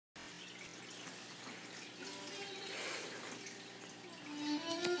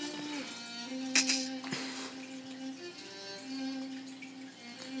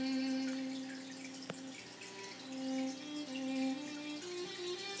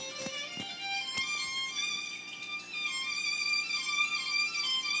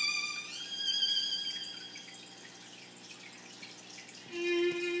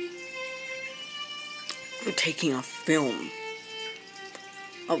taking a film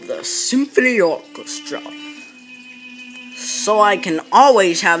of the symphony orchestra, so I can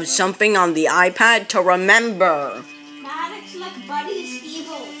always have something on the iPad to remember. That looks like Buddy's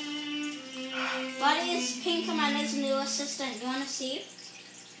evil. Buddy is Pinkerman's new assistant. You wanna see?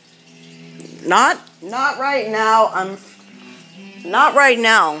 Not right now. Not right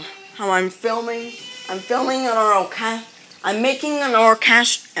now. How I'm filming. I'm filming I'm making an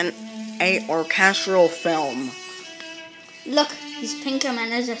orchestral film. Look, he's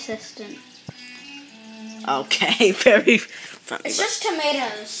Pinkerman's assistant. Okay, very funny. It's just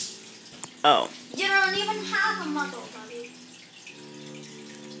tomatoes. Oh. You don't even have a mother, Buddy.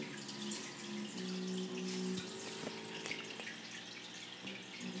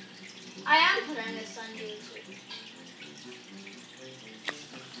 I am putting this on YouTube.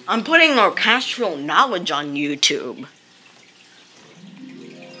 I'm putting orchestral knowledge on YouTube.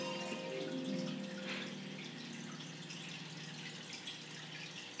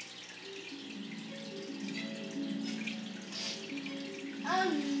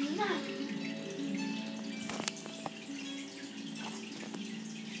 No.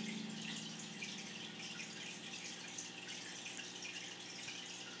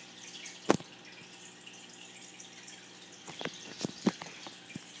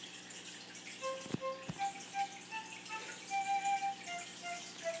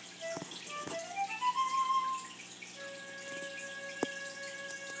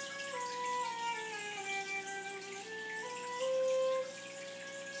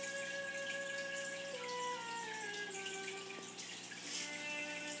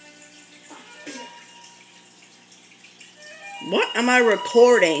 What am I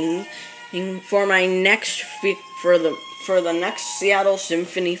recording for my next for the next Seattle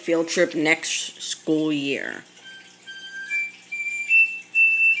Symphony field trip next school year?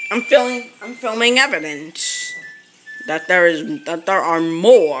 I'm filming evidence that there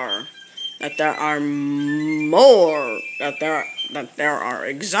are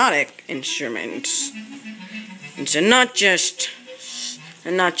exotic instruments,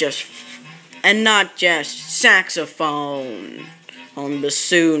 and not just saxophone,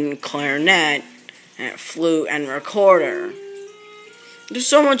 bassoon, clarinet, and flute, and recorder. There's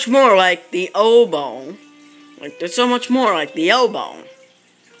so much more like the oboe.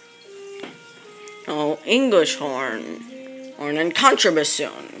 Oh, English horn and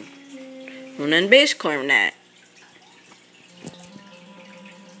contrabassoon, horn and bass clarinet.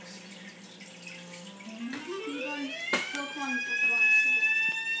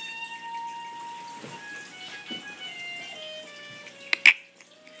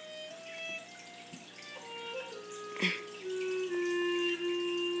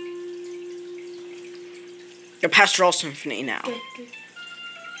 The Pastoral Symphony now.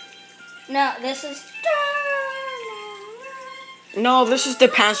 No, this is... No, this is the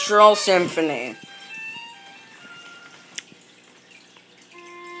Pastoral Symphony.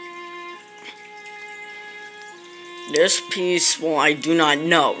 This piece, well, I do not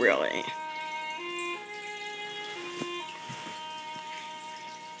know, really.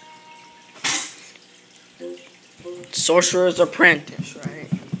 Sorcerer's Apprentice, right?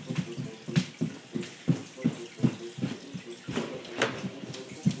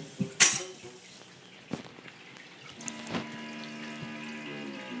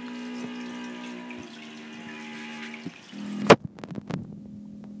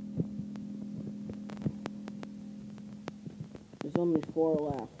 There's only 4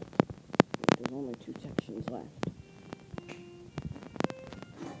 left. There's only 2 sections left.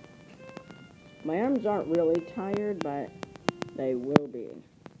 My arms aren't really tired, but they will be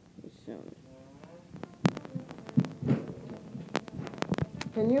soon.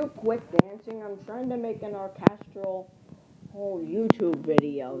 Can you quit dancing? I'm trying to make an orchestral whole YouTube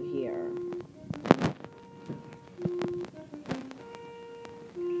video here.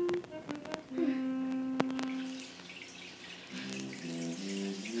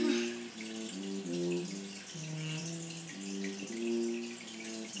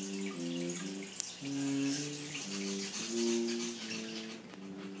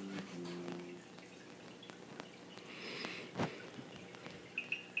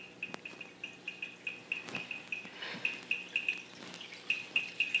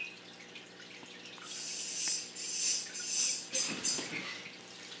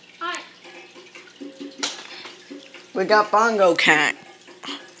 We got Bongo Cat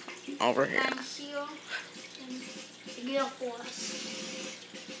over here. And Seal and Gale Force.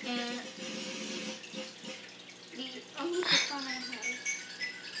 And the only book on I have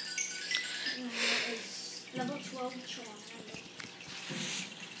is level 12 Charmander.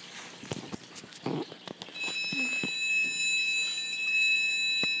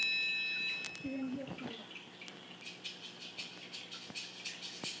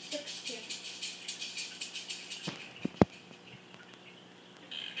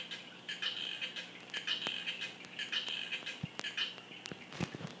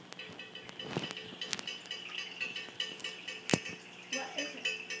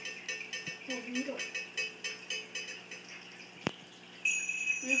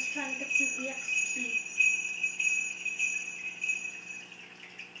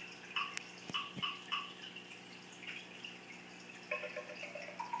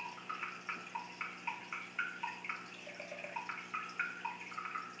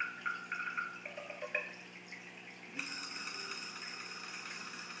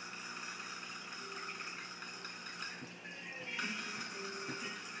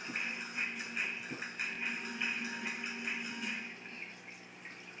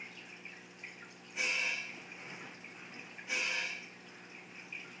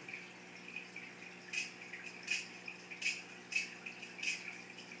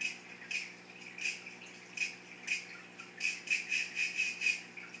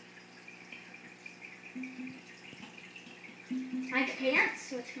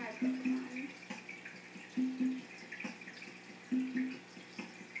 switch my Pokemon.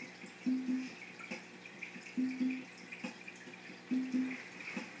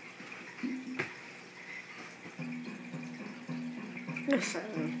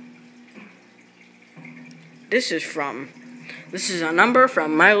 This is a number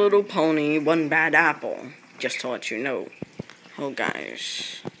from My Little Pony, One Bad Apple, just to let you know. Oh,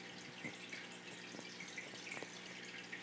 guys.